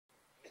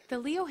The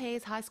Leo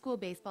Hayes High School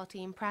baseball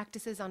team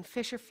practices on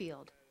Fisher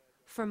Field.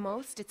 For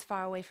most, it's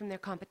far away from their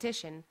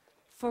competition.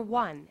 For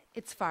one,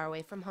 it's far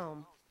away from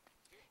home.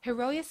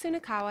 Hiroya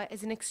Sunakawa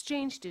is an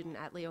exchange student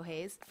at Leo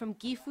Hayes from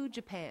Gifu,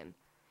 Japan.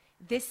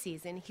 This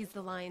season, he's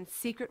the Lions'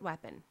 secret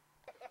weapon.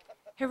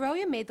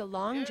 Hiroya made the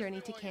long journey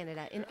to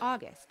Canada in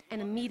August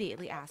and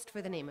immediately asked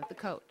for the name of the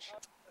coach.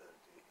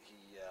 He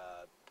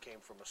came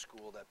from a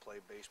school that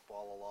played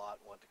baseball a lot,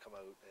 wanted to come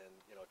out and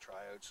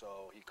try out.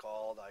 So he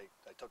called. I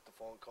took the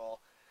phone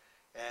call,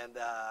 and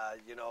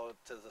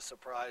to the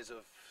surprise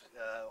of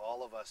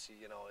all of us,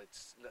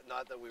 it's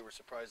not that we were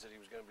surprised that he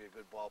was going to be a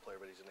good ball player,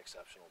 but he's an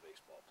exceptional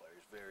baseball player.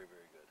 He's very,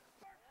 very good.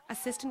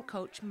 Assistant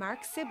coach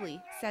Mark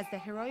Sibley says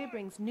that Hiroya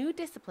brings new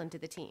discipline to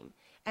the team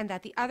and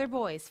that the other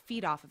boys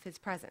feed off of his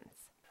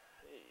presence.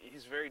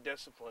 He's very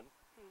disciplined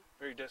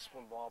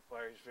ball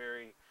player. He's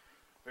very,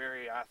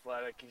 very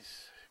athletic.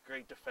 He's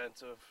great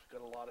defensive,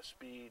 got a lot of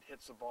speed,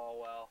 hits the ball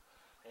well,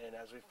 and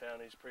as we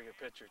found, he's a pretty good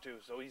pitcher too.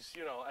 So he's,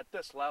 at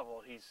this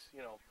level, he's,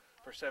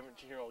 for a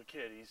 17-year-old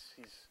kid, he's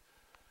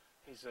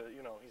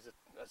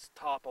as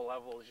top a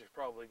level as you're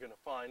probably going to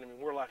find. I mean,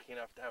 we're lucky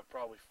enough to have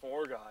probably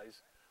 4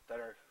 guys that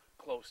are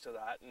close to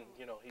that, and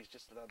he's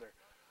just another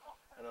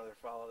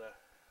fellow to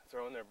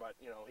throw in there. But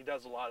he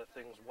does a lot of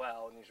things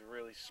well, and he's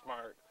really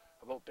smart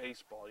about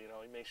baseball. He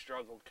may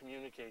struggle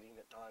communicating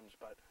at times,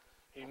 but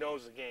he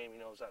knows the game. He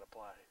knows how to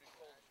play.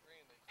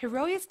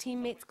 Hiroya's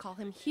teammates call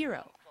him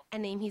Hiro, a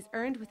name he's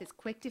earned with his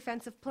quick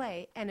defensive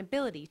play and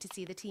ability to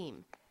see the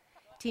team.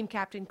 Team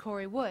captain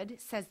Corey Wood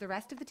says the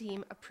rest of the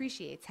team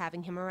appreciates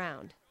having him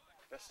around.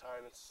 This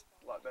time it's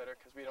a lot better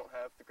because we don't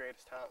have the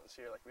greatest talent this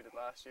year like we did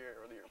last year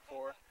or the year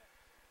before.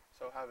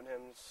 So having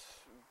him's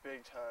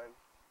big time,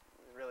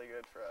 really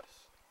good for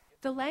us.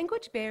 The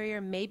language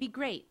barrier may be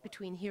great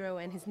between Hiro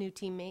and his new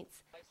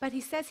teammates, but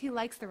he says he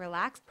likes the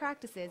relaxed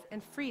practices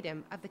and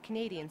freedom of the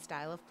Canadian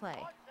style of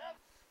play.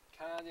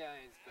 Canada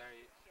is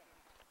very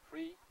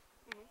free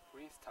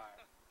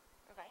style.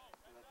 Okay.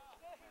 And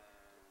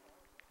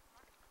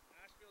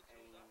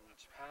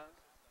Japan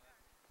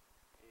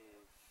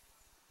is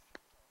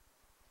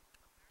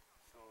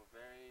so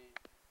very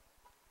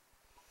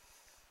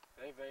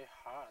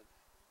hard.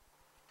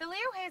 The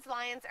Leo Hayes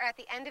Lions are at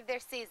the end of their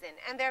season,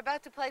 and they're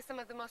about to play some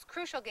of the most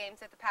crucial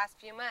games of the past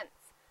few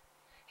months.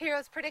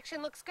 Hiro's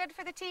prediction looks good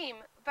for the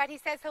team, but he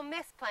says he'll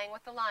miss playing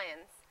with the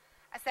Lions,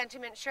 a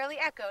sentiment surely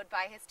echoed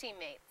by his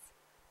teammates.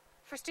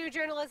 For Stu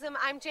Journalism,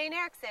 I'm Jane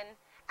Erickson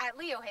at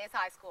Leo Hayes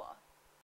High School.